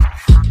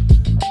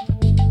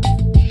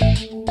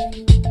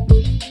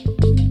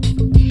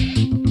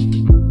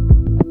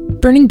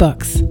Burning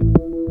Books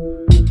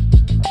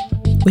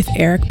with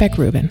Eric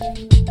Beck-Rubin.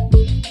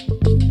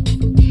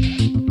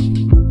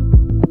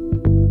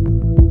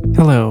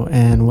 Hello,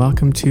 and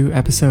welcome to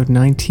episode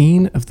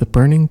 19 of the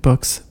Burning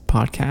Books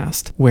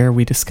podcast, where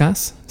we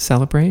discuss,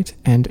 celebrate,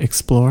 and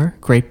explore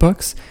great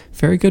books,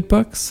 very good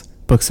books,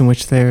 books in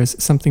which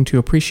there's something to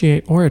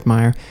appreciate or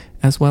admire,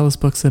 as well as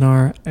books that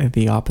are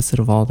the opposite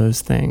of all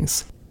those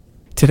things.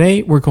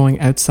 Today, we're going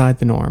outside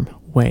the norm,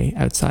 way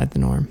outside the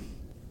norm.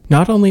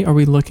 Not only are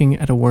we looking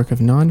at a work of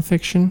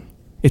nonfiction,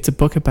 it's a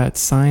book about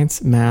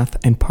science, math,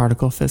 and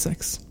particle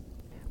physics.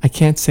 I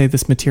can't say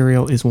this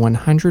material is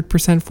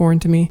 100% foreign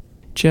to me,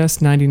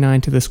 just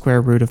 99 to the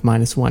square root of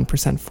minus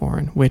 1%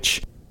 foreign,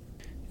 which,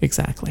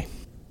 exactly.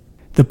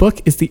 The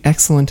book is the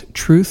excellent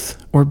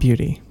Truth or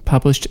Beauty,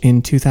 published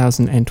in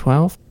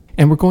 2012,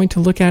 and we're going to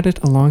look at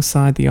it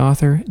alongside the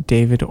author,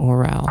 David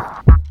Orrell.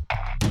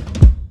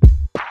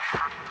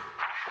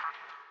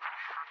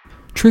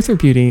 Truth or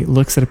Beauty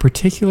looks at a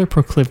particular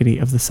proclivity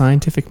of the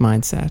scientific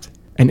mindset,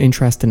 an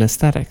interest in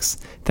aesthetics,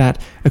 that,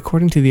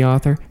 according to the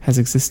author, has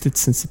existed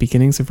since the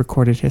beginnings of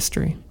recorded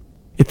history.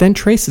 It then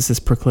traces this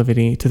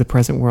proclivity to the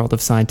present world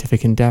of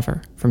scientific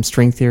endeavor, from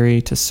string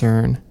theory to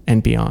CERN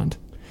and beyond.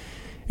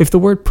 If the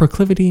word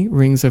proclivity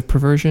rings of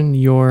perversion,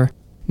 you're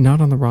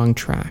not on the wrong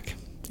track.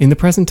 In the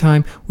present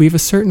time, we have a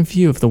certain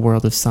view of the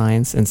world of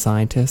science and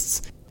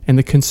scientists, and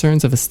the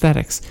concerns of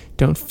aesthetics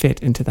don't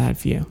fit into that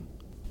view.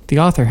 The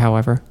author,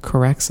 however,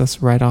 corrects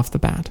us right off the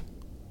bat.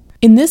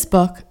 In this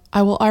book,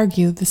 I will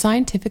argue the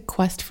scientific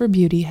quest for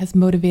beauty has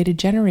motivated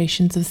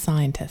generations of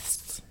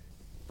scientists.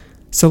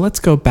 So let's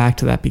go back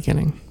to that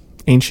beginning.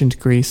 Ancient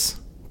Greece,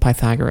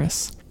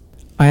 Pythagoras.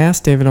 I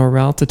asked David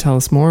Orrell to tell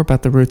us more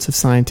about the roots of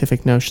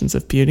scientific notions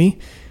of beauty,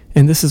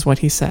 and this is what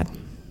he said.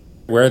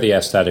 Where the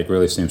aesthetic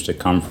really seems to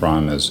come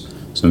from is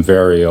some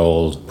very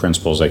old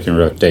principles that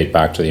can date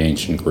back to the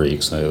ancient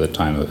Greeks, the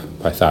time of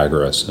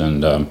Pythagoras.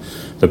 And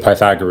the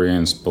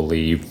Pythagoreans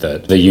believed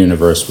that the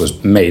universe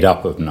was made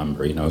up of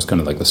number. It was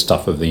kind of like the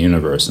stuff of the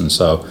universe. And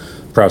so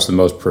perhaps the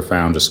most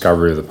profound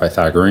discovery of the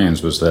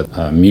Pythagoreans was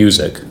that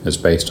music is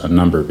based on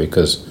number,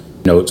 because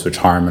notes which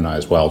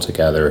harmonize well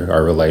together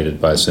are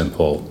related by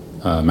simple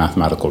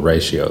mathematical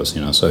ratios.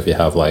 So if you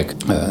have like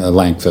a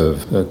length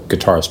of a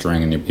guitar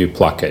string and you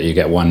pluck it, you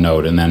get one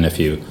note, and then if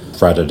you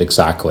fret it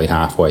exactly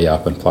halfway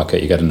up and pluck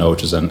it, you get a note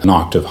which is an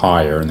octave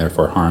higher and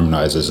therefore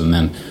harmonizes, and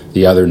then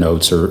the other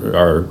notes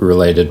are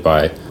related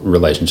by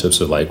relationships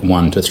of like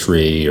 1 to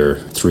 3 or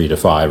 3 to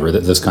 5 or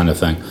this kind of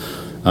thing.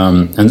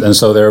 And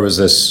so there was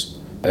this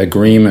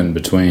agreement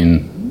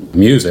between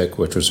music,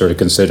 which was sort of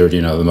considered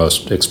the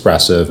most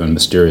expressive and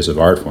mysterious of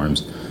art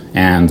forms,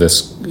 and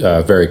this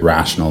very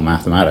rational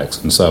mathematics.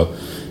 And so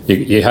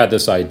you had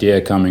this idea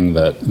coming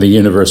that the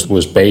universe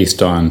was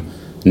based on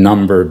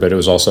number, but it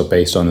was also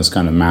based on this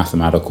kind of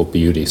mathematical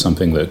beauty,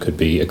 something that could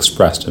be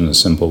expressed in a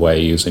simple way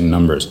using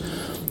numbers.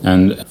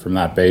 And from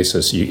that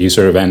basis, you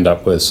sort of end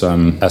up with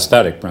some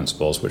aesthetic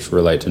principles which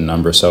relate to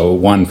number. So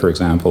one, for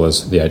example,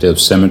 is the idea of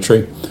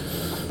symmetry.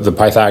 The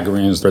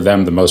Pythagoreans, for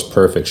them, the most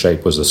perfect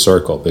shape was a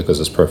circle because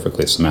it's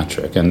perfectly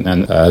symmetric. And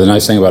the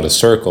nice thing about a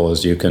circle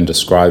is you can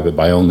describe it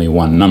by only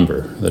one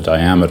number, the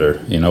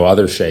diameter.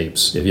 Other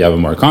shapes, if you have a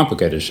more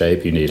complicated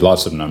shape, you need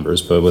lots of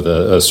numbers. But with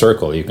a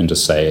circle, you can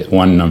just say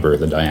one number,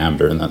 the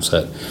diameter, and that's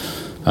it.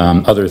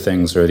 Other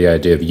things are the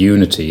idea of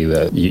unity,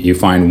 that you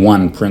find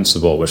one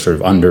principle which sort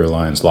of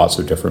underlines lots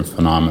of different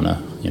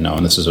phenomena,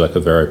 and this is like a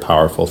very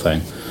powerful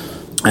thing.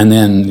 And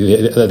then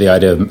the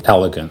idea of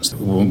elegance,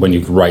 when you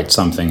write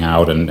something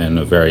out in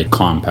a very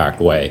compact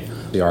way.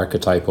 The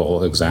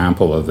archetypal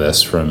example of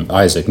this from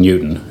Isaac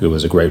Newton, who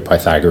was a great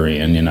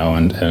Pythagorean,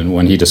 and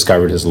when he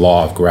discovered his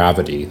law of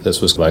gravity, this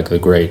was like the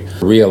great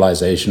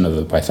realization of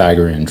the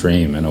Pythagorean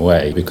dream in a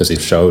way, because he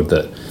showed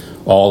that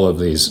all of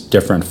these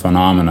different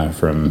phenomena,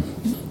 from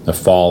the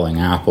falling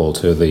apple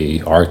to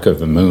the arc of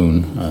the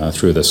moon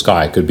through the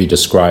sky, could be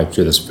described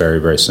through this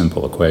very, very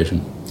simple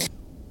equation.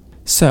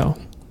 So,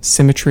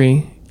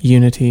 symmetry,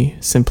 unity,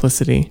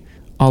 simplicity,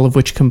 all of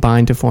which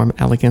combine to form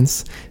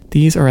elegance,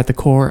 these are at the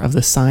core of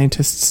the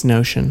scientist's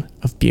notion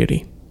of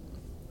beauty.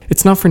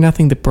 It's not for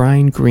nothing that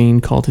Brian Greene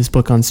called his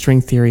book on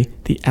string theory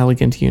The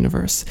Elegant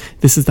Universe.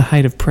 This is the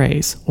height of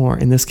praise, or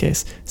in this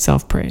case,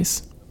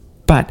 self-praise.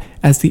 But,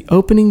 as the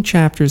opening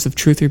chapters of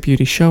Truth or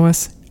Beauty show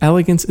us,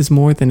 elegance is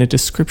more than a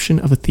description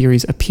of a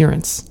theory's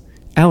appearance.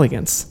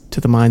 Elegance, to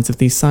the minds of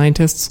these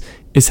scientists,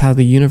 is how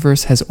the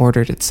universe has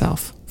ordered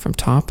itself, from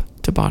top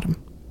to bottom.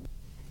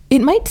 It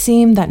might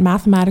seem that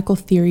mathematical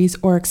theories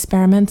or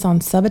experiments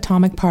on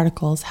subatomic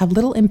particles have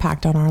little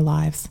impact on our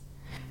lives.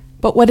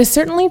 But what is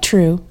certainly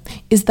true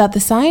is that the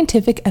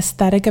scientific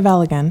aesthetic of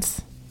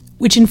elegance,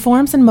 which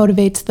informs and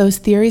motivates those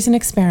theories and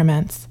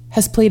experiments,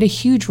 has played a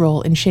huge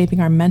role in shaping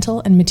our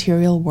mental and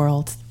material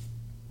worlds.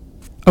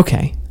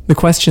 Okay, the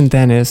question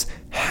then is,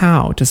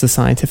 how does the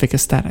scientific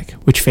aesthetic,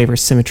 which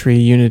favors symmetry,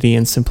 unity,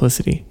 and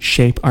simplicity,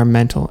 shape our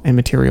mental and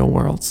material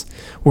worlds?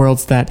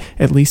 Worlds that,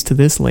 at least to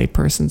this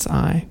layperson's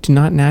eye, do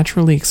not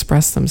naturally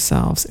express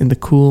themselves in the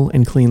cool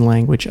and clean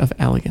language of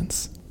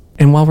elegance.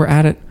 And while we're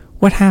at it,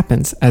 What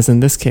happens, as in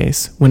this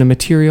case, when a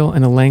material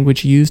and a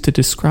language used to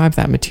describe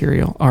that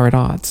material are at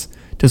odds?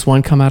 Does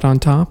one come out on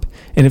top?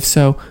 And if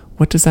so,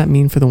 what does that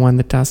mean for the one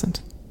that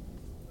doesn't?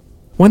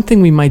 One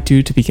thing we might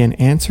do to begin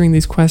answering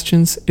these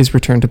questions is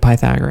return to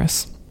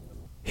Pythagoras.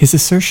 His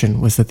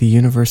assertion was that the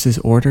universe is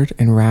ordered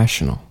and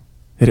rational,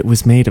 that it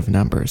was made of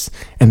numbers,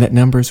 and that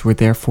numbers were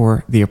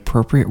therefore the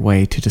appropriate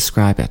way to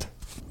describe it.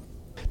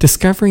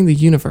 Discovering the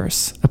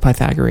universe, a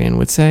Pythagorean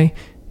would say,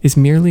 is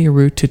merely a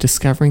route to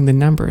discovering the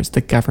numbers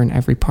that govern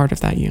every part of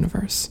that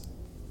universe.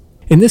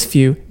 In this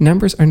view,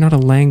 numbers are not a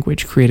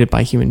language created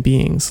by human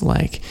beings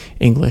like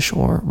English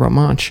or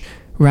Romansh.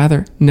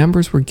 Rather,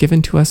 numbers were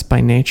given to us by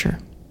nature.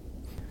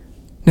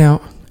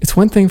 Now, it's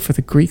one thing for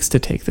the Greeks to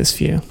take this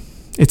view.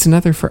 It's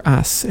another for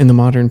us in the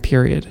modern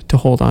period to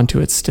hold on to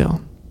it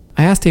still.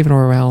 I asked David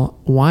Orrell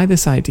why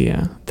this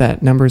idea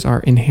that numbers are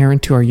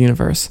inherent to our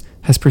universe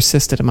has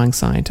persisted among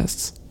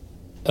scientists.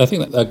 I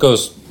think that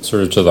goes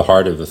sort of to the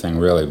heart of the thing,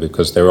 really,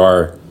 because there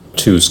are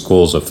two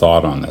schools of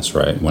thought on this,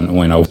 right?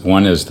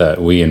 One is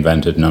that we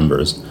invented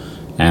numbers,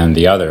 and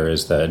the other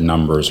is that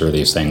numbers are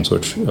these things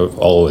which have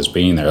always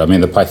been there. I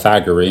mean, the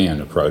Pythagorean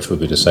approach would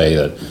be to say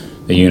that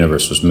the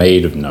universe was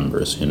made of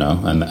numbers,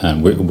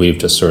 and we've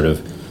just sort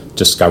of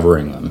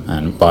discovering them,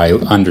 and by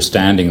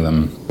understanding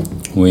them,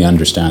 we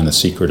understand the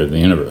secret of the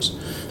universe.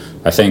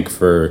 I think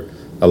for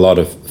a lot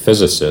of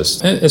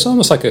physicists, it's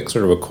almost like a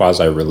sort of a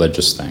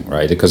quasi-religious thing,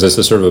 right? Because it's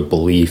a sort of a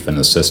belief in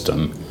a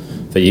system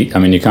that you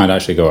can't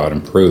actually go out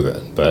and prove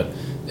it, but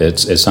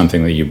it's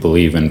something that you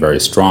believe in very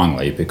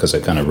strongly because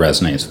it kind of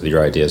resonates with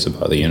your ideas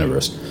about the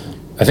universe.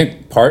 I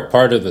think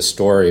part of the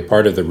story,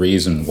 part of the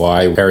reason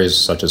why areas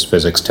such as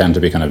physics tend to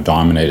be kind of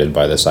dominated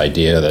by this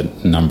idea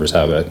that numbers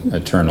have an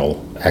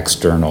eternal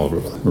external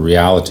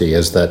reality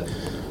is that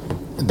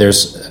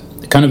there's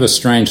kind of a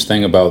strange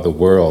thing about the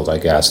world, I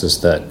guess,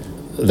 is that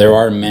there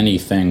are many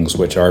things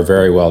which are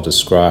very well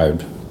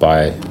described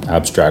by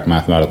abstract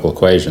mathematical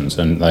equations,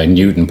 and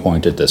Newton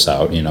pointed this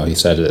out. He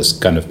said it's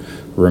kind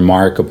of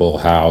remarkable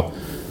how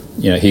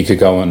he could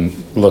go and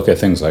look at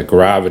things like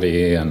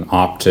gravity and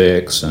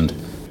optics and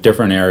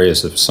different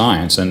areas of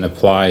science and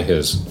apply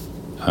his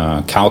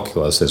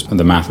calculus,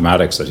 the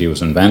mathematics that he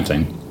was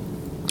inventing,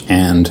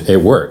 and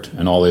it worked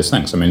in all these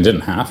things. It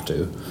didn't have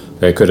to.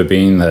 It could have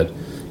been that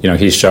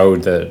he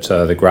showed that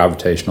the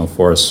gravitational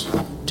force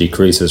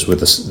decreases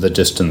with the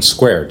distance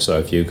squared. So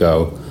if you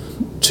go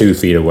 2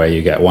 feet away,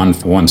 you get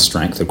one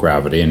strength of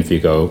gravity, and if you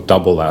go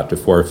double that to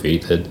 4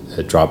 feet,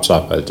 it drops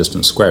off by the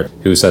distance squared.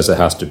 Who says it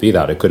has to be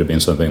that? It could have been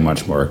something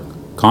much more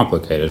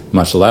complicated,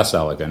 much less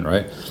elegant,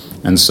 right?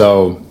 And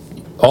so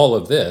all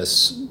of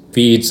this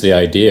feeds the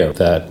idea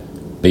that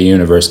the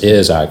universe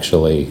is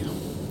actually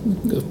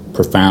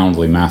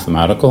profoundly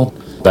mathematical.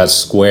 That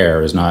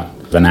square is not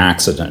an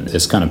accident.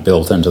 It's kind of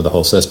built into the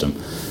whole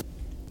system.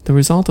 The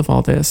result of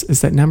all this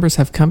is that numbers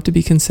have come to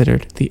be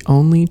considered the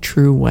only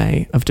true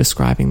way of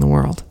describing the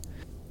world.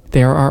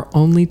 They are our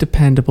only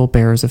dependable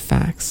bearers of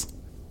facts.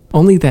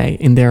 Only they,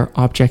 in their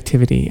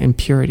objectivity and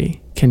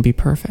purity, can be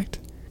perfect.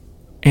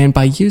 And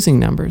by using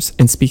numbers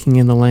and speaking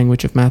in the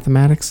language of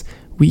mathematics,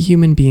 we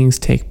human beings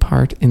take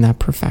part in that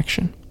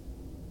perfection.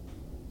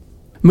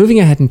 Moving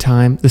ahead in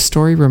time, the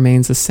story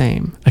remains the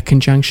same. A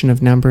conjunction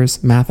of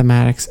numbers,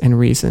 mathematics, and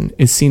reason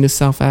is seen as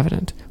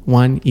self-evident.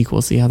 One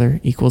equals the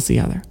other equals the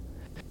other.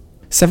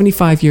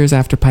 75 years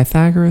after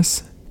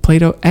Pythagoras,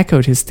 Plato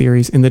echoed his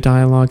theories in the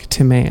dialogue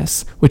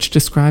Timaeus, which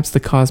describes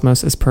the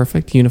cosmos as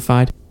perfect,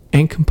 unified,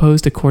 and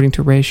composed according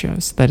to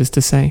ratios, that is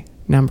to say,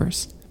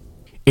 numbers.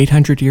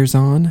 800 years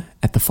on,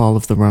 at the fall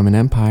of the Roman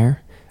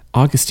Empire,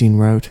 Augustine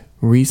wrote,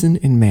 "Reason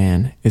in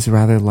man is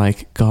rather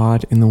like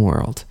God in the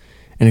world,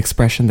 an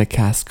expression that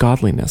casts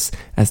godliness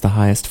as the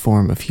highest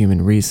form of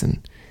human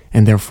reason,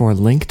 and therefore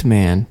linked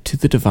man to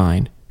the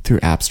divine through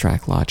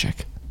abstract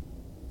logic."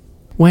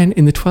 When,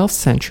 in the 12th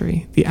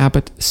century, the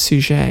abbot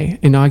Suger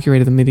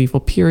inaugurated the medieval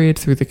period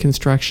through the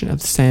construction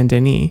of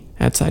Saint-Denis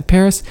outside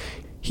Paris,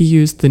 he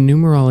used the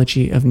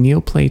numerology of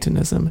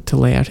Neoplatonism to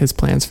lay out his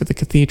plans for the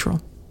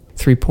cathedral.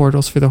 3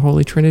 portals for the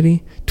Holy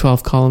Trinity,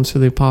 12 columns for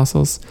the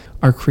Apostles,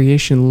 our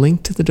creation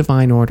linked to the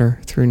divine order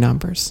through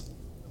numbers.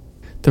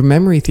 The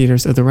memory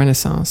theaters of the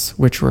Renaissance,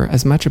 which were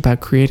as much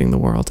about creating the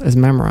world as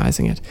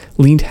memorizing it,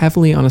 leaned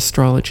heavily on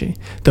astrology,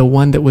 though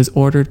one that was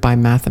ordered by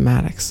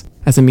mathematics,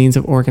 as a means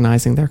of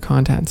organizing their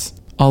contents,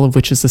 all of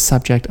which is the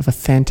subject of a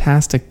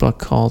fantastic book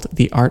called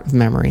The Art of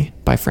Memory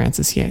by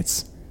Francis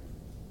Yates.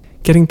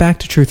 Getting back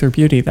to Truth or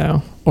Beauty,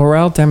 though,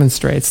 Orrell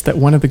demonstrates that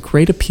one of the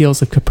great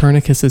appeals of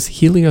Copernicus's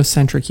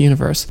heliocentric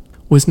universe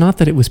was not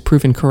that it was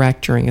proven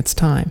correct during its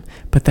time,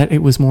 but that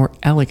it was more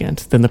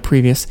elegant than the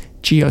previous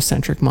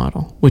geocentric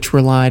model, which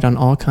relied on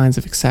all kinds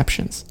of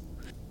exceptions.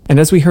 And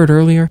as we heard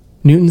earlier,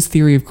 Newton's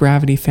theory of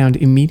gravity found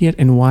immediate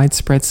and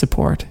widespread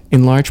support,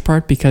 in large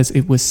part because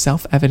it was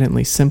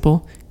self-evidently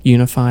simple,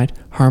 unified,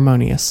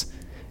 harmonious,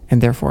 and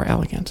therefore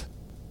elegant.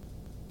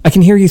 I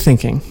can hear you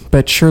thinking,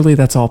 but surely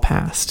that's all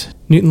past.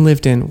 Newton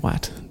lived in,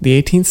 the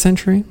 18th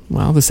century?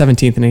 Well, the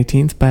 17th and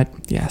 18th, but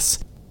yes.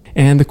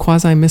 and the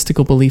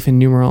quasi-mystical belief in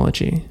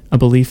numerology, a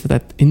belief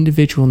that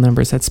individual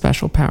numbers had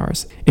special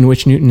powers, in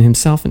which Newton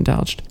himself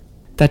indulged.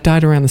 That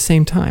died around the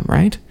same time,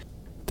 right?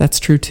 That's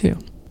true too.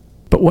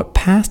 But what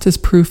passed as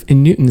proof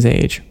in Newton's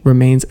age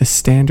remains a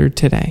standard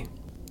today.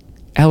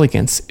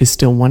 Elegance is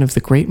still one of the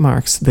great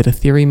marks that a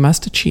theory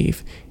must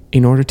achieve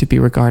in order to be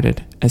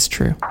regarded as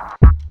true.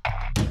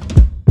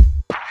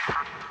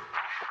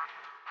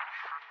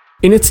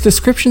 In its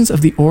descriptions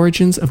of the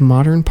origins of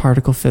modern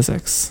particle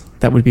physics,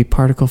 that would be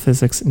particle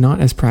physics not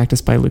as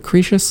practiced by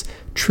Lucretius,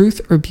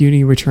 truth or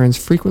beauty returns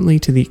frequently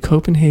to the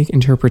Copenhagen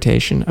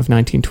interpretation of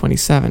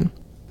 1927.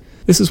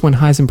 This is when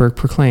Heisenberg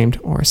proclaimed,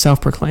 or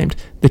self-proclaimed,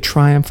 the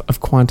triumph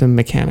of quantum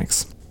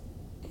mechanics.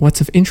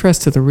 What's of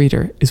interest to the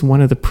reader is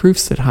one of the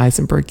proofs that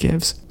Heisenberg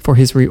gives for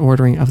his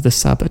reordering of the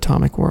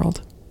subatomic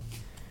world.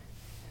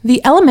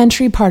 The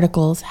elementary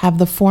particles have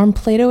the form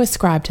Plato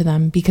ascribed to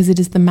them because it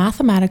is the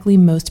mathematically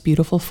most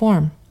beautiful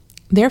form.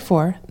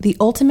 Therefore, the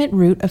ultimate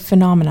root of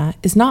phenomena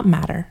is not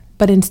matter,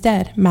 but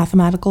instead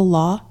mathematical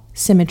law,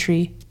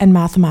 symmetry, and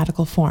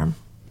mathematical form.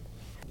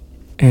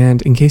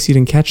 And in case you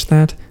didn't catch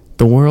that,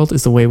 the world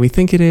is the way we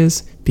think it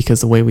is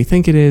because the way we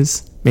think it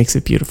is makes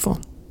it beautiful.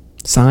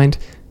 Signed,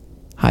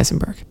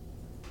 Heisenberg.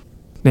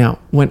 Now,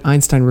 when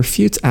Einstein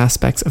refutes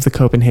aspects of the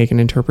Copenhagen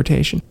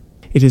interpretation,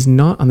 it is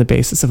not on the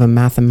basis of a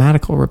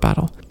mathematical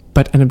rebuttal,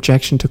 but an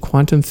objection to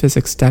quantum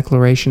physics'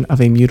 declaration of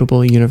a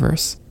mutable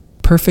universe.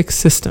 Perfect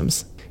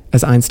systems,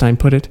 as Einstein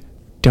put it,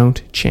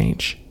 don't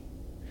change.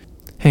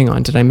 Hang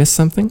on, did I miss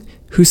something?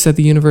 Who said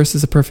the universe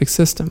is a perfect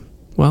system?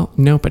 Well,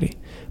 nobody.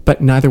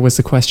 But neither was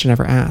the question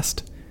ever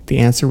asked. The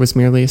answer was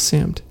merely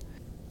assumed.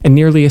 And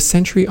nearly a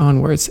century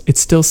onwards, it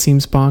still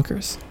seems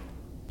bonkers.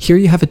 Here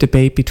you have a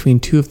debate between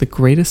two of the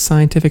greatest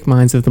scientific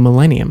minds of the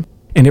millennium,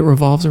 and it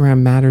revolves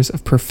around matters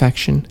of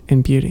perfection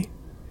and beauty.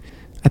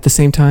 At the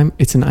same time,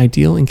 it's an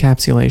ideal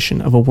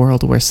encapsulation of a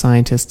world where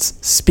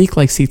scientists speak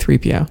like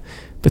C-3PO,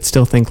 but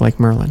still think like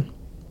Merlin.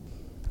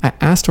 I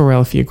asked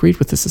Orrell if he agreed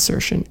with this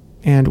assertion,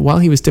 and while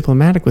he was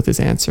diplomatic with his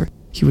answer,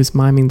 he was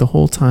miming the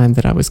whole time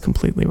that I was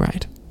completely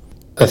right.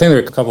 I think there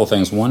are a couple of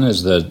things. One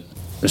is that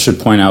I should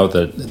point out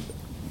that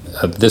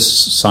this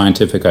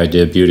scientific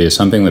idea of beauty is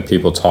something that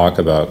people talk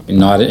about,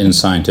 not in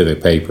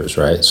scientific papers,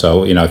 right?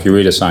 So, if you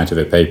read a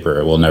scientific paper,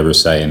 it will never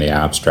say in the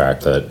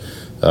abstract that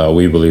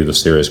we believe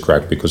this theory is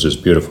correct because it's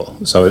beautiful.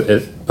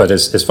 But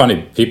it's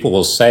funny, people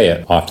will say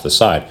it off to the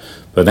side,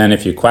 but then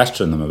if you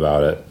question them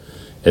about it,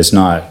 it's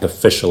not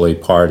officially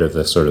part of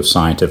the sort of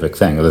scientific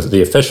thing.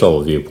 The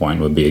official viewpoint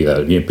would be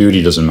that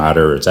beauty doesn't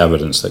matter, it's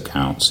evidence that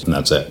counts, and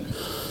that's it.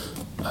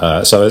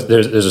 So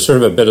there's a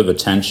sort of a bit of a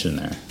tension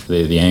there.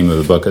 The aim of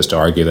the book is to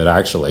argue that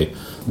actually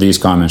these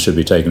comments should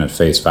be taken at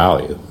face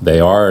value. They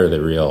are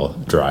the real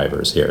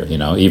drivers here.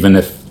 Even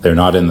if they're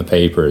not in the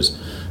papers,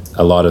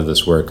 a lot of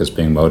this work is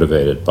being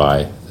motivated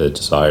by the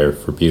desire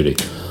for beauty.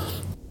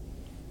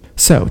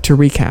 So, to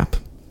recap.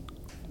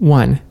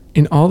 1.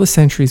 In all the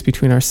centuries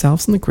between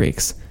ourselves and the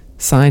Greeks,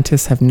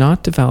 scientists have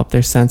not developed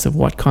their sense of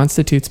what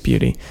constitutes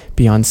beauty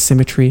beyond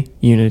symmetry,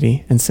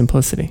 unity, and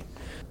simplicity.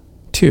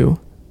 2.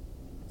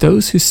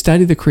 Those who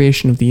study the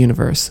creation of the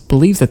universe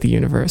believe that the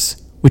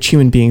universe, which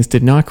human beings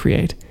did not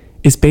create,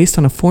 is based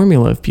on a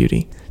formula of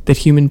beauty that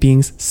human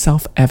beings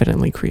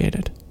self-evidently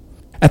created.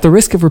 At the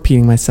risk of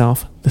repeating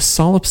myself, the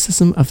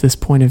solipsism of this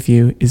point of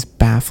view is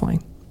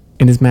baffling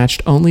and is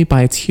matched only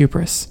by its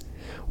hubris.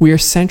 We are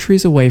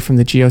centuries away from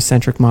the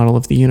geocentric model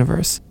of the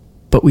universe,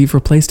 but we've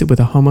replaced it with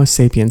a Homo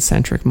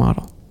sapiens-centric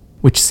model,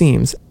 which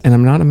seems, and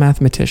I'm not a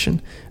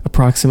mathematician,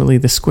 approximately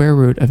the square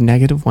root of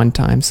 -1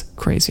 times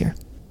crazier.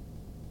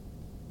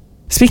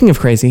 Speaking of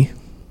crazy,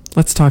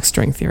 let's talk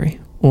string theory,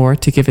 or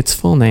to give its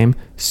full name,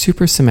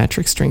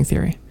 supersymmetric string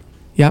theory.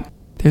 Yep,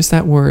 there's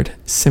that word,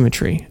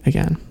 symmetry,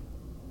 again.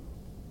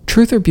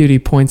 Truth or Beauty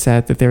points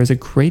out that there is a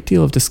great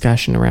deal of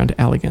discussion around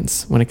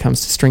elegance when it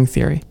comes to string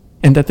theory,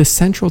 and that the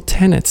central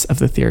tenets of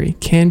the theory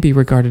can be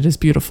regarded as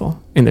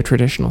beautiful in the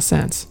traditional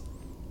sense.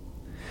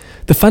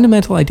 The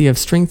fundamental idea of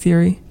string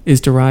theory is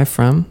derived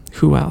from,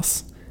 who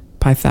else?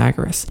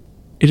 Pythagoras.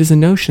 It is a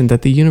notion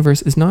that the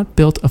universe is not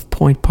built of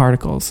point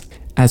particles,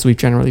 as we've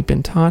generally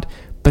been taught,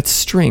 but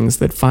strings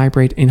that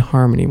vibrate in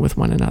harmony with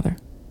one another.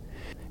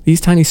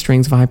 These tiny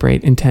strings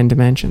vibrate in 10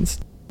 dimensions,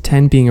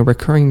 10 being a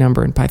recurring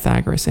number in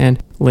Pythagoras and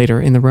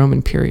later in the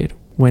Roman period,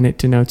 when it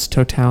denotes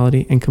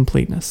totality and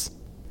completeness.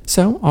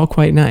 So, all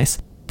quite nice,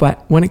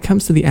 but when it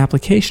comes to the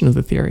application of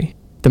the theory,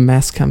 the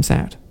mess comes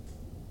out.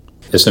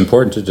 It's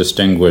important to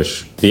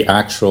distinguish the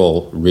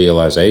actual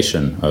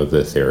realization of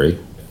the theory,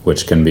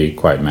 which can be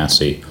quite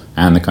messy,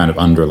 and the kind of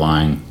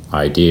underlying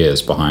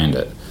ideas behind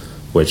it,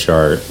 which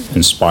are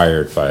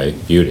inspired by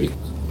beauty.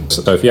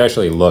 So if you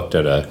actually looked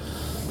at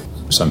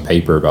some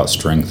paper about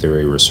string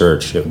theory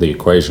research, the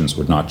equations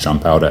would not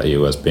jump out at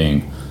you as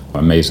being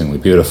amazingly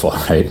beautiful,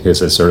 right?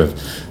 Because it's sort of,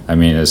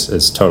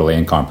 it's totally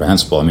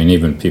incomprehensible.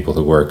 Even people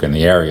who work in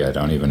the area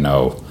don't even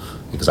know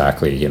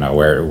exactly,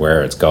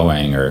 where it's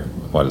going or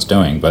what it's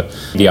doing. But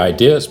the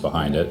ideas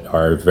behind it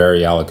are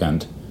very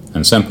elegant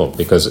and simple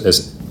because,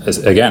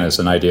 it's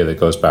an idea that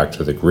goes back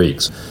to the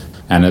Greeks.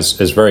 And it's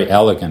very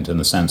elegant in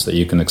the sense that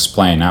you can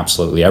explain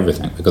absolutely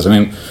everything. Because,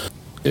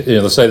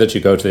 let's say that you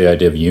go to the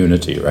idea of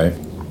unity, right?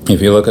 If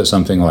you look at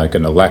something like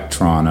an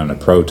electron and a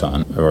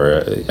proton,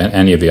 or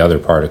any of the other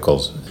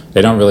particles,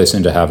 they don't really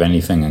seem to have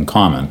anything in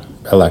common.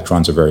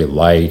 Electrons are very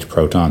light,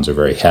 protons are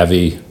very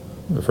heavy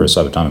for a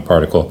subatomic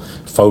particle.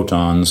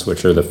 Photons,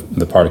 which are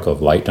the particle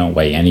of light, don't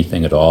weigh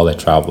anything at all. They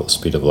travel at the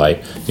speed of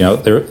light.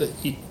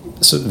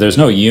 So there's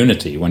no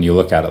unity when you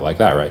look at it like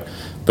that, right?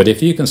 But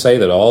if you can say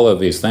that all of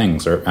these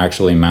things are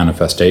actually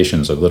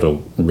manifestations of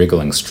little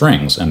wriggling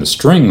strings, and the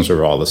strings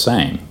are all the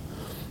same,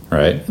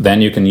 right,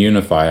 then you can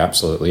unify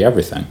absolutely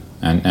everything.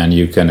 And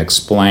you can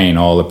explain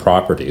all the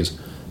properties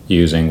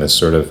using this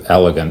sort of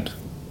elegant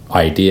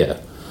idea.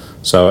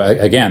 So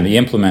again, the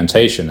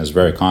implementation is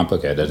very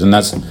complicated, and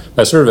that's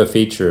sort of a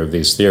feature of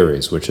these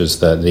theories, which is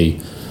that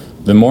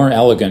the more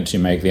elegant you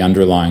make the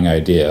underlying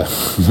idea,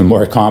 the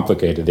more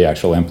complicated the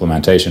actual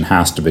implementation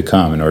has to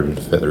become in order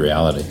to fit the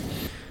reality.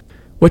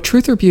 What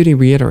Truth or Beauty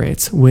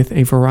reiterates, with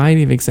a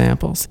variety of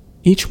examples,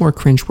 each more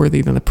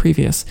cringeworthy than the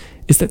previous,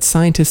 is that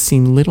scientists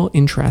seem little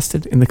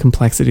interested in the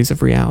complexities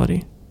of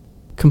reality.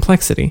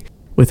 Complexity,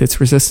 with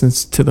its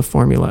resistance to the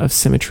formula of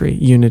symmetry,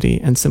 unity,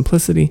 and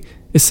simplicity,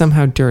 is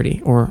somehow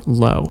dirty or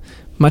low,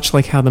 much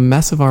like how the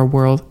mess of our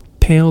world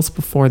pales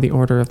before the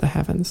order of the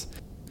heavens.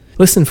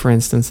 Listen, for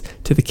instance,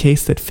 to the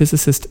case that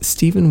physicist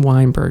Steven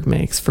Weinberg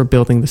makes for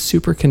building the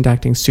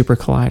superconducting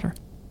supercollider.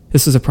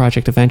 This was a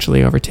project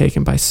eventually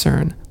overtaken by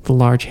CERN, the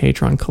Large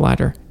Hadron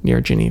Collider near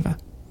Geneva.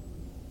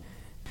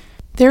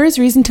 There is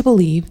reason to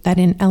believe that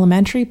in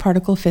elementary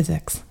particle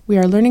physics, we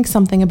are learning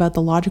something about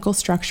the logical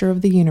structure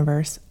of the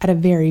universe at a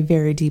very,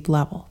 very deep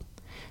level.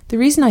 The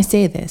reason I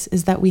say this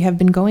is that we have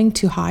been going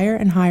to higher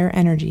and higher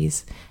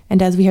energies,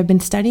 and as we have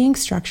been studying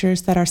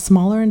structures that are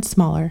smaller and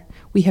smaller,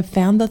 we have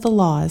found that the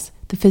laws,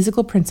 the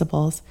physical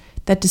principles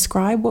that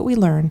describe what we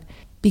learn,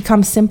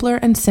 become simpler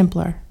and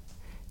simpler.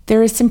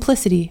 There is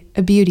simplicity,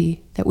 a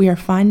beauty, that we are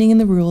finding in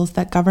the rules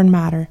that govern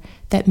matter,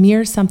 that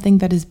mirrors something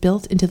that is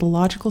built into the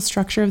logical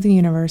structure of the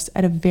universe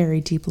at a very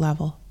deep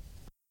level.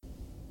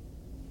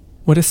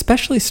 What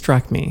especially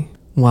struck me,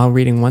 while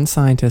reading one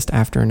scientist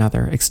after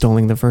another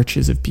extolling the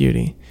virtues of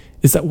beauty,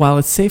 is that while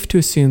it's safe to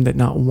assume that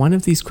not one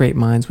of these great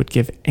minds would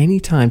give any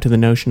time to the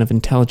notion of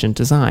intelligent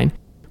design,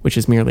 which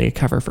is merely a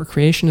cover for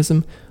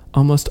creationism,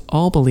 almost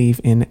all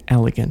believe in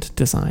elegant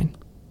design.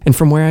 And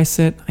from where I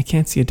sit, I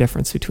can't see a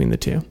difference between the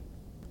two.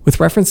 With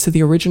reference to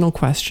the original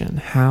question,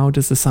 how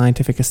does the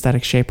scientific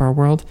aesthetic shape our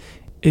world?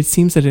 It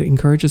seems that it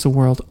encourages a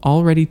world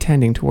already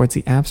tending towards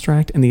the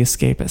abstract and the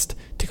escapist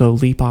to go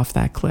leap off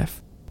that cliff,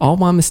 all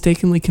while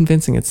mistakenly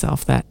convincing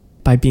itself that,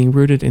 by being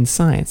rooted in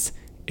science,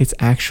 it's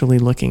actually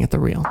looking at the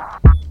real.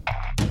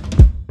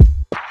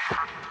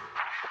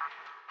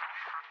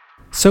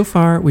 So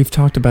far, we've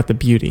talked about the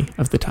beauty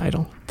of the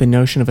title, the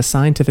notion of a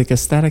scientific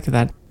aesthetic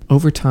that,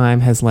 over time,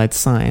 has led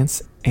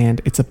science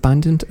and its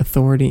abundant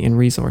authority and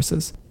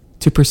resources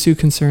to pursue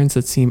concerns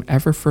that seem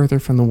ever further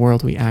from the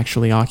world we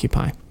actually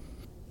occupy.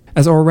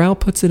 As Orrell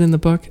puts it in the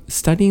book,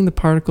 studying the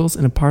particles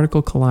in a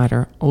particle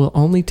collider will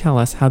only tell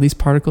us how these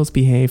particles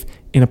behave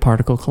in a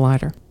particle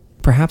collider,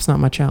 perhaps not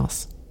much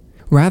else.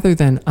 Rather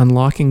than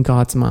unlocking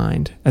God's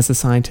mind, as the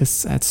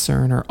scientists at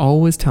CERN are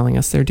always telling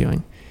us they're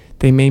doing,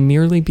 they may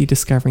merely be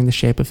discovering the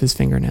shape of his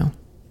fingernail,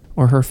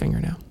 or her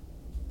fingernail.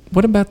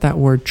 What about that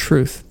word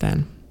truth,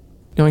 then?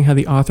 Knowing how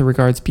the author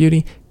regards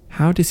beauty,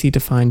 how does he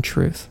define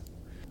truth?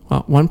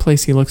 Well, one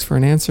place he looks for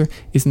an answer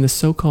is in the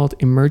so-called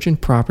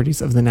emergent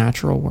properties of the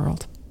natural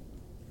world.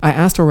 I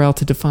asked Orrell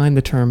to define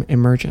the term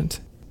emergent,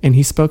 and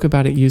he spoke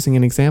about it using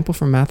an example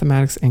from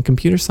mathematics and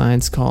computer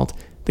science called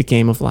the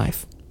game of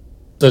life.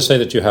 Let's say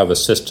that you have a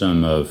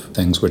system of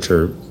things which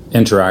are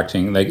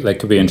interacting. They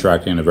could be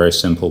interacting in a very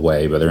simple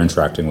way, but they're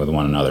interacting with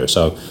one another.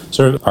 So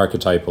sort of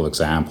archetypal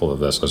example of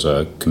this was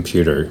a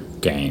computer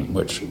game,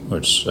 which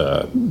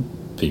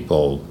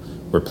people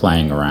were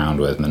playing around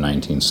with in the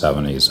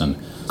 1970s, and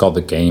called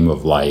the game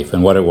of life.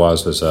 And what it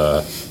was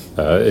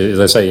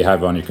let's say you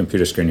have on your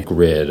computer screen a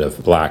grid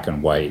of black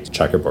and white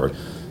checkerboard.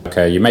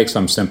 Okay, you make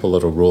some simple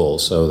little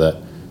rules so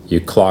that you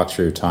clock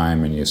through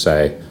time and you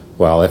say,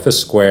 well, if a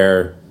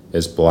square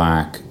is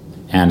black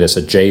and it's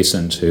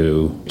adjacent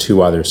to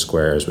two other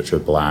squares which are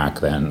black,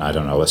 then, I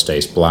don't know, it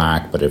stays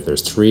black. But if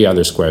there's three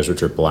other squares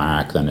which are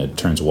black, then it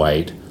turns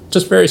white.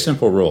 Just very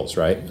simple rules,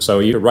 right? So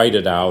you write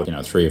it out,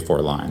 3 or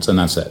 4 lines, and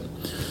that's it.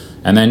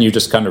 And then you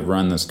just kind of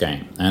run this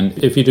game.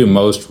 And if you do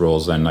most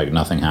rules, then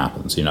nothing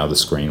happens. The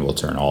screen will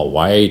turn all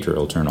white, or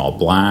it'll turn all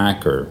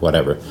black, or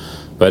whatever.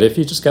 But if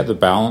you just get the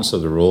balance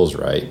of the rules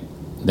right,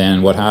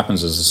 then what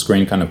happens is the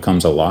screen kind of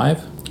comes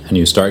alive, and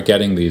you start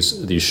getting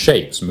these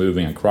shapes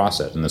moving across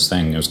it. And this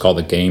thing, it was called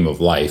the game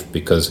of life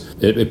because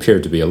it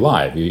appeared to be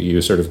alive.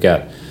 You sort of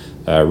get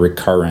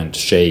recurrent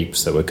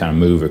shapes that would kind of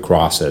move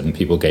across it, and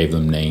people gave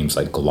them names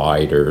like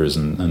gliders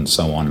and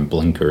so on, and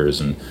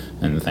blinkers and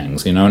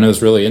things, and it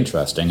was really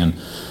interesting.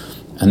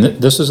 And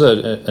this is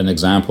an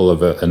example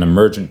of an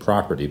emergent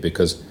property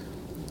because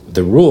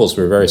the rules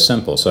were very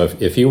simple. So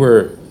if you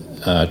were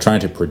trying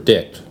to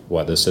predict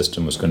what the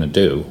system was going to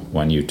do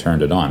when you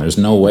turned it on. There's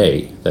no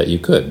way that you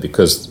could,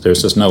 because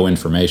there's just no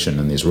information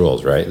in these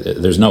rules, right?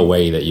 There's no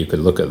way that you could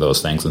look at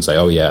those things and say,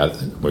 oh yeah,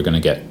 we're going to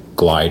get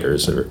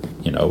gliders or,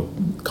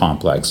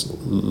 complex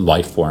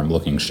life form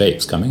looking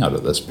shapes coming out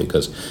of this,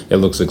 because it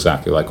looks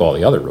exactly like all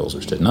the other rules,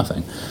 which did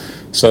nothing.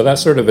 So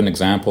that's sort of an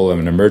example of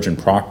an emergent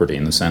property,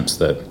 in the sense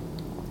that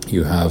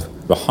you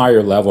have the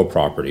higher level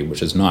property,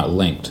 which is not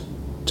linked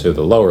to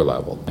the lower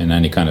level in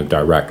any kind of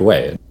direct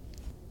way.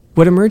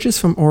 What emerges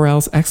from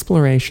Orrell's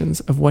explorations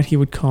of what he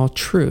would call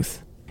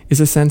truth is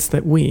a sense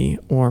that we,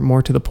 or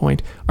more to the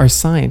point, our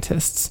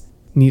scientists,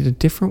 need a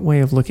different way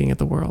of looking at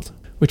the world,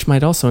 which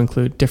might also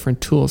include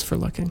different tools for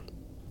looking.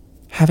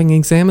 Having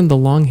examined the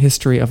long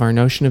history of our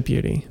notion of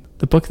beauty,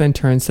 the book then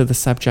turns to the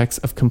subjects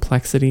of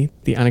complexity,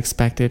 the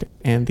unexpected,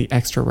 and the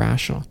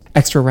extra-rational.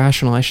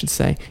 Extra-rational, I should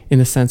say, in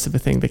the sense of a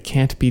thing that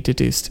can't be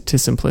deduced to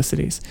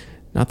simplicities,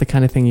 not the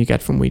kind of thing you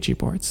get from Ouija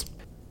boards.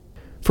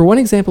 For one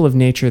example of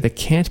nature that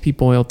can't be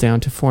boiled down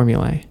to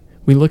formulae,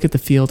 we look at the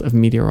field of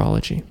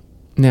meteorology.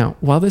 Now,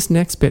 while this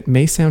next bit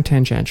may sound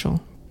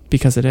tangential,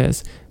 because it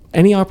is,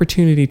 any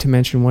opportunity to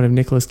mention one of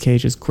Nicolas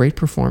Cage's great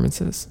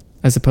performances,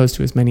 as opposed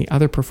to his many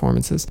other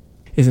performances,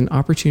 is an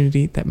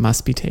opportunity that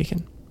must be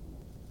taken.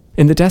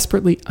 In the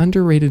desperately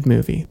underrated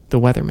movie, The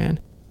Weatherman,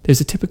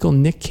 there's a typical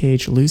Nick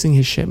Cage losing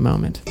his shit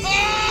moment.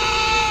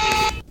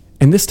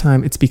 And this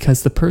time, it's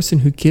because the person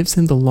who gives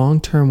him the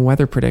long-term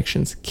weather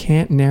predictions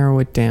can't narrow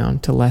it down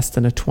to less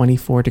than a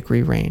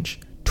 24-degree range.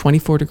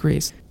 24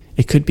 degrees.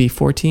 It could be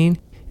 14,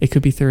 it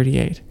could be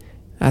 38.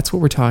 That's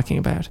what we're talking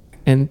about.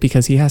 And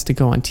because he has to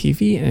go on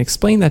TV and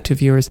explain that to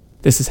viewers,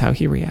 this is how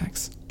he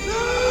reacts.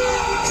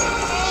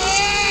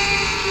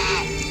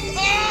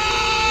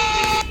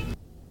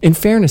 In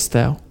fairness,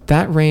 though,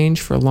 that range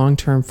for a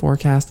long-term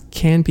forecast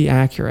can be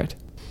accurate,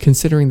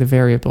 considering the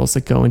variables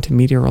that go into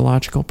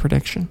meteorological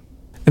prediction.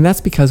 And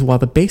that's because while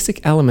the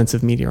basic elements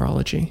of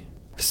meteorology,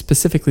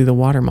 specifically the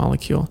water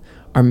molecule,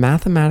 are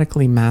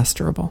mathematically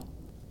masterable,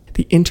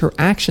 the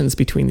interactions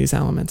between these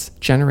elements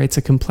generates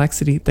a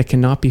complexity that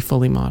cannot be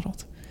fully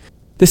modeled.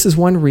 This is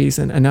one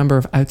reason a number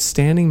of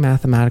outstanding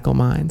mathematical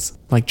minds,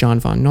 like John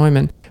von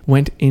Neumann,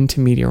 went into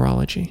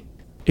meteorology.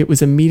 It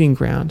was a meeting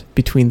ground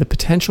between the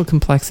potential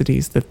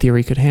complexities that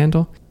theory could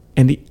handle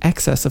and the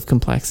excess of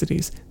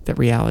complexities that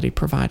reality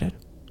provided.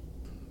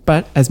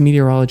 But, as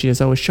meteorology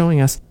is always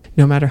showing us,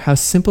 no matter how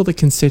simple the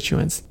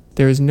constituents,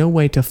 there is no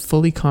way to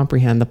fully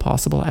comprehend the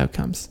possible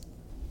outcomes.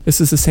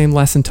 This is the same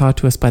lesson taught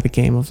to us by the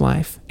game of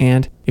life,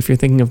 and if you're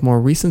thinking of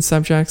more recent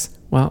subjects,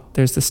 well,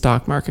 there's the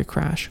stock market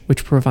crash,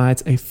 which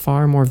provides a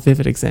far more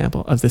vivid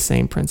example of the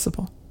same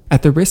principle.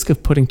 At the risk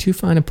of putting too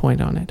fine a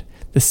point on it,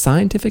 the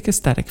scientific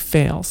aesthetic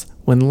fails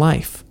when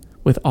life,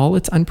 with all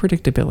its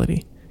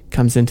unpredictability,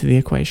 comes into the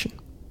equation.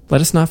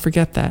 Let us not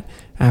forget that,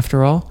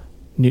 after all,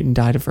 Newton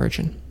died a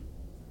virgin.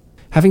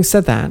 Having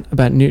said that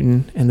about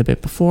Newton and the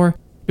bit before,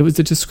 it was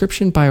a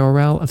description by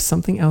Orrell of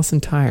something else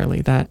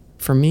entirely that,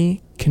 for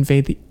me,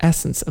 conveyed the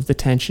essence of the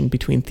tension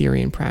between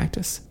theory and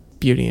practice,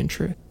 beauty and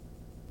truth.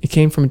 It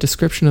came from a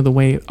description of the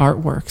way art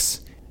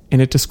works,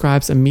 and it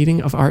describes a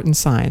meeting of art and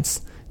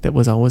science that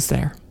was always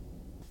there.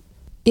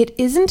 It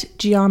isn't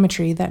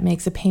geometry that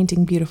makes a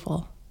painting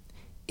beautiful.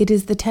 It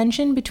is the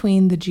tension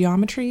between the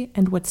geometry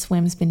and what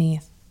swims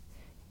beneath.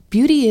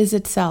 Beauty is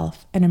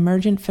itself an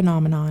emergent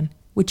phenomenon,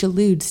 which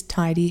eludes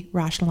tidy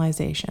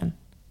rationalization.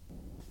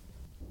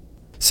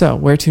 So,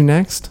 where to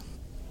next?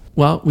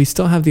 Well, we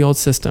still have the old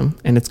system,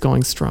 and it's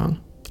going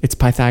strong. It's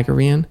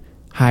Pythagorean,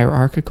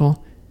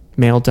 hierarchical,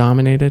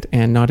 male-dominated,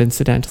 and not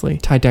incidentally,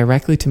 tied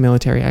directly to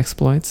military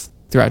exploits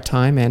throughout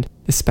time, and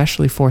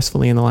especially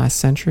forcefully in the last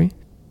century.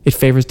 It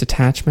favors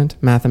detachment,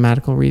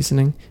 mathematical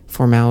reasoning,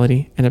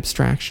 formality, and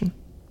abstraction.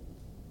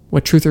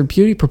 What Truth or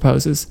Beauty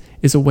proposes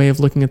is a way of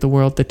looking at the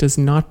world that does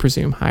not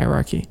presume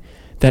hierarchy,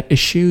 that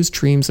eschews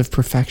dreams of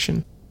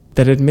perfection,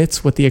 that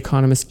admits what the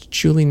economist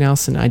Julie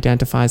Nelson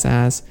identifies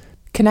as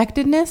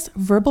connectedness,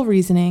 verbal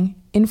reasoning,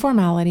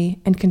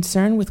 informality, and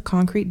concern with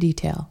concrete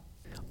detail.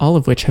 All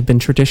of which have been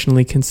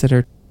traditionally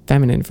considered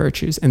feminine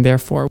virtues and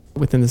therefore,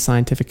 within the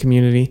scientific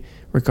community,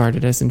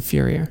 regarded as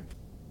inferior.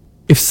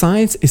 If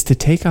science is to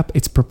take up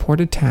its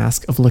purported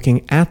task of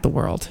looking at the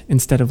world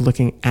instead of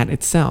looking at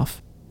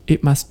itself,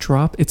 it must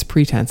drop its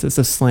pretenses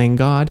of slaying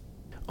God,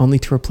 only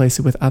to replace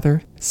it with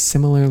other,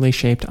 similarly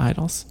shaped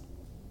idols.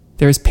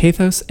 There is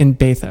pathos and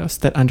bathos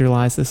that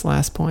underlies this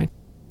last point,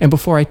 and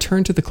before I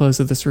turn to the close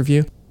of this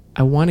review,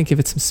 I want to give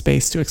it some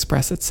space to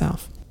express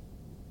itself.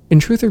 In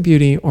Truth or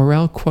Beauty,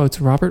 Orrell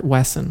quotes Robert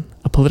Wesson,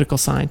 a political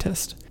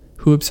scientist,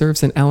 who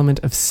observes an element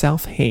of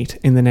self-hate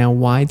in the now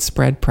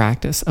widespread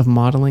practice of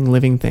modeling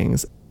living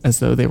things as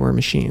though they were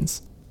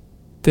machines.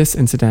 This,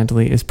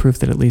 incidentally, is proof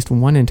that at least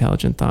one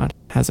intelligent thought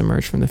has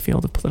emerged from the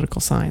field of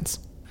political science.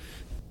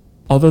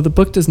 Although the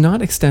book does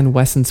not extend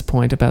Wesson's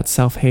point about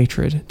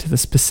self-hatred to the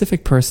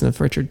specific person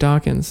of Richard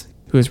Dawkins,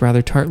 who is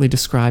rather tartly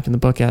described in the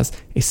book as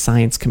a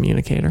science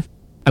communicator,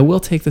 I will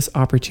take this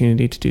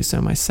opportunity to do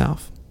so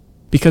myself.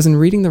 Because in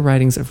reading the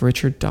writings of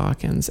Richard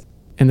Dawkins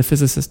and the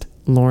physicist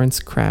Lawrence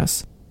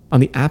Krauss, on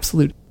the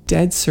absolute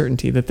dead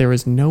certainty that there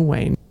is no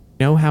way,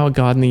 no how a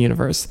God in the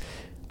universe,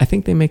 I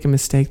think they make a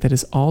mistake that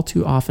is all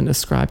too often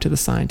ascribed to the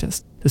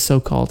scientist, the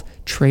so-called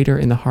trader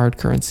in the hard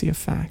currency of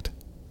fact.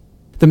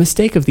 The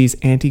mistake of these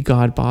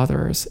anti-God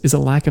botherers is a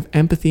lack of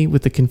empathy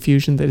with the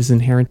confusion that is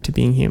inherent to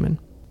being human.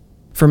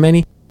 For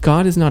many,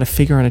 God is not a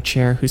figure on a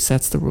chair who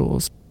sets the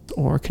rules,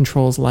 or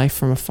controls life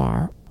from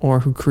afar,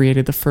 or who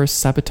created the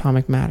first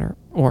subatomic matter,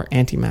 or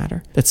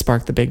antimatter, that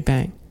sparked the Big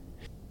Bang.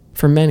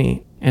 For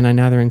many, and I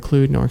neither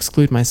include nor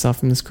exclude myself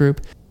from this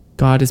group,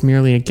 God is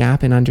merely a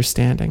gap in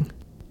understanding,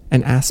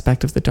 an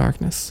aspect of the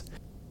darkness,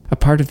 a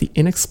part of the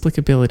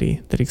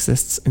inexplicability that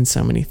exists in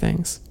so many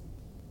things.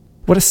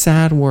 What a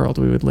sad world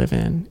we would live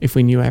in if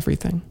we knew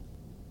everything.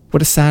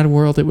 What a sad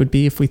world it would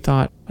be if we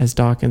thought, as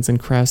Dawkins and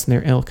Krauss and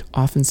their ilk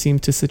often seem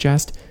to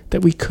suggest,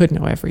 that we could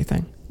know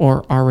everything,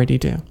 or already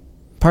do.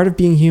 Part of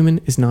being human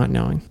is not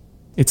knowing.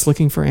 It's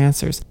looking for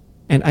answers,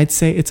 and I'd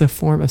say it's a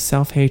form of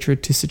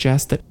self-hatred to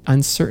suggest that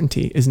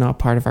uncertainty is not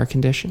part of our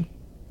condition.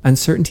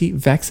 Uncertainty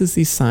vexes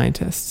these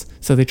scientists,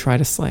 so they try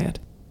to slay it.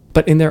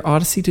 But in their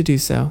odyssey to do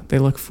so, they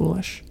look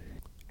foolish.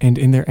 And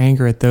in their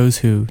anger at those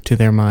who, to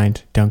their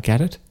mind, don't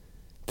get it,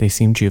 they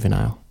seem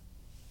juvenile.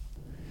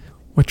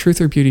 What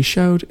Truth or Beauty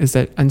showed is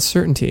that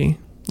uncertainty,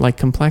 like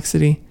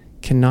complexity,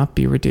 cannot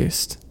be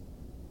reduced.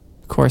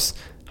 Of course,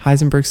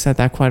 Heisenberg said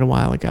that quite a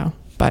while ago,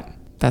 but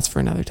that's for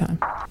another time.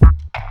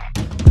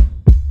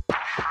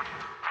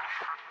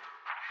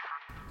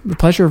 The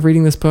pleasure of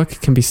reading this book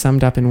can be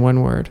summed up in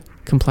one word: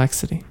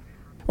 complexity.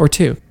 Or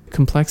two,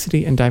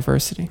 complexity and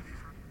diversity.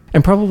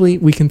 And probably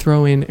we can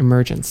throw in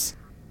emergence,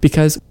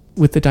 because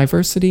with the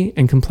diversity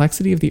and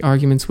complexity of the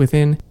arguments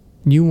within,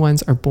 new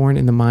ones are born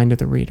in the mind of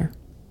the reader.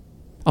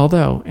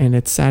 Although, and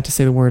it's sad to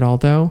say the word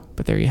although,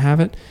 but there you have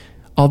it,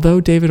 although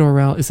David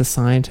Orrell is a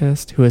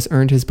scientist who has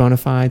earned his bona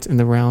fides in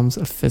the realms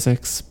of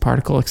physics,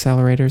 particle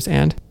accelerators,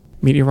 and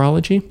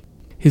meteorology,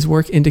 his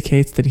work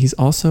indicates that he's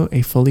also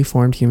a fully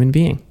formed human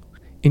being,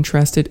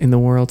 interested in the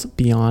worlds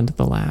beyond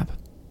the lab.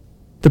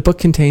 The book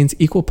contains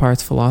equal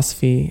parts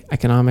philosophy,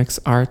 economics,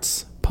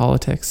 arts,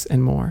 politics,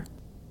 and more.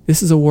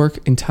 This is a work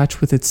in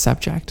touch with its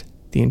subject,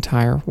 the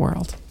entire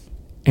world.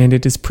 And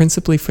it is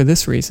principally for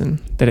this reason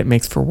that it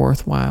makes for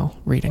worthwhile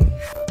reading.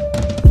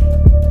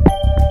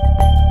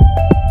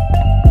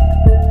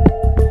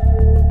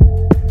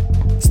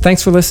 So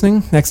thanks for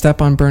listening. Next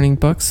up on Burning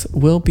Books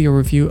will be a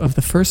review of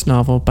the first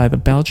novel by the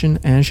Belgian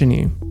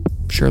ingenue.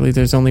 Surely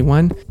there's only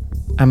one,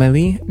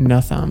 Amélie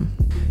Nothomb.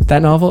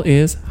 That novel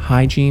is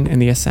Hygiene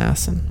and the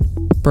Assassin.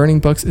 Burning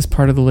Books is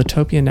part of the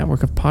Litopia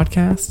network of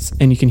podcasts,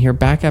 and you can hear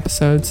back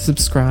episodes,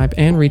 subscribe,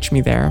 and reach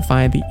me there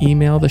via the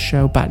email the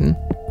show button,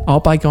 all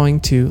by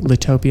going to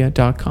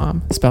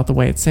litopia.com, spelled the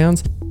way it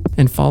sounds,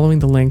 and following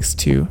the links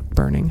to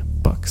Burning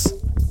Books.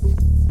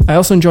 I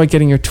also enjoy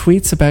getting your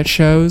tweets about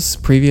shows,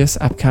 previous,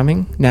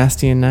 upcoming,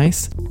 nasty and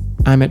nice.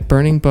 I'm at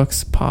Burning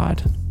Books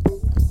Pod.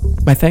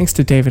 My thanks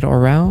to David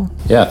Orrell.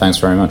 Yeah, thanks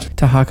very much.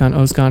 To Hakan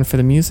Özgan for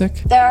the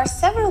music. There are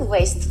several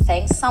ways to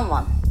thank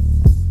someone.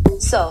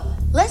 So,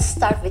 let's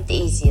start with the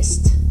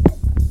easiest.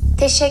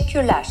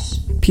 Teşekkürler.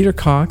 Peter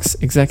Cox,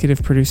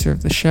 executive producer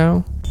of the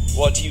show.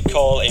 What do you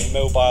call a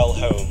mobile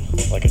home?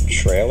 Like a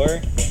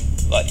trailer?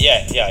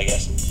 Yeah, I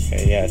guess.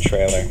 Okay, yeah,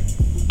 trailer.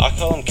 I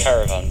call them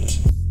caravans.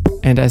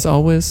 And as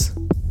always,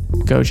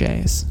 go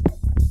Jays.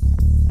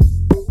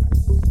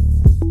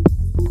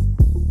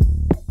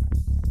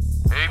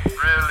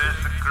 April is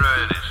the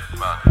greatest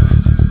month.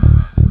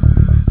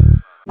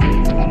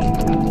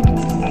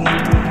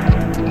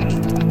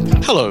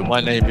 Hello,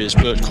 my name is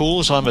Bert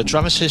Calls. I'm a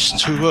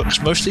dramatist who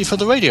works mostly for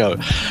the radio,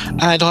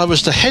 and I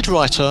was the head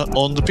writer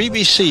on the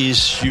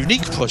BBC's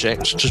unique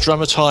project to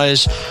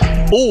dramatise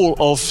all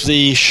of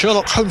the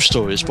Sherlock Holmes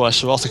stories by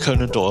Sir Arthur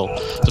Conan Doyle,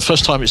 the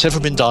first time it's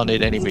ever been done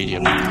in any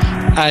medium.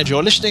 And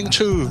you're listening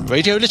to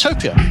Radio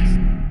Litopia.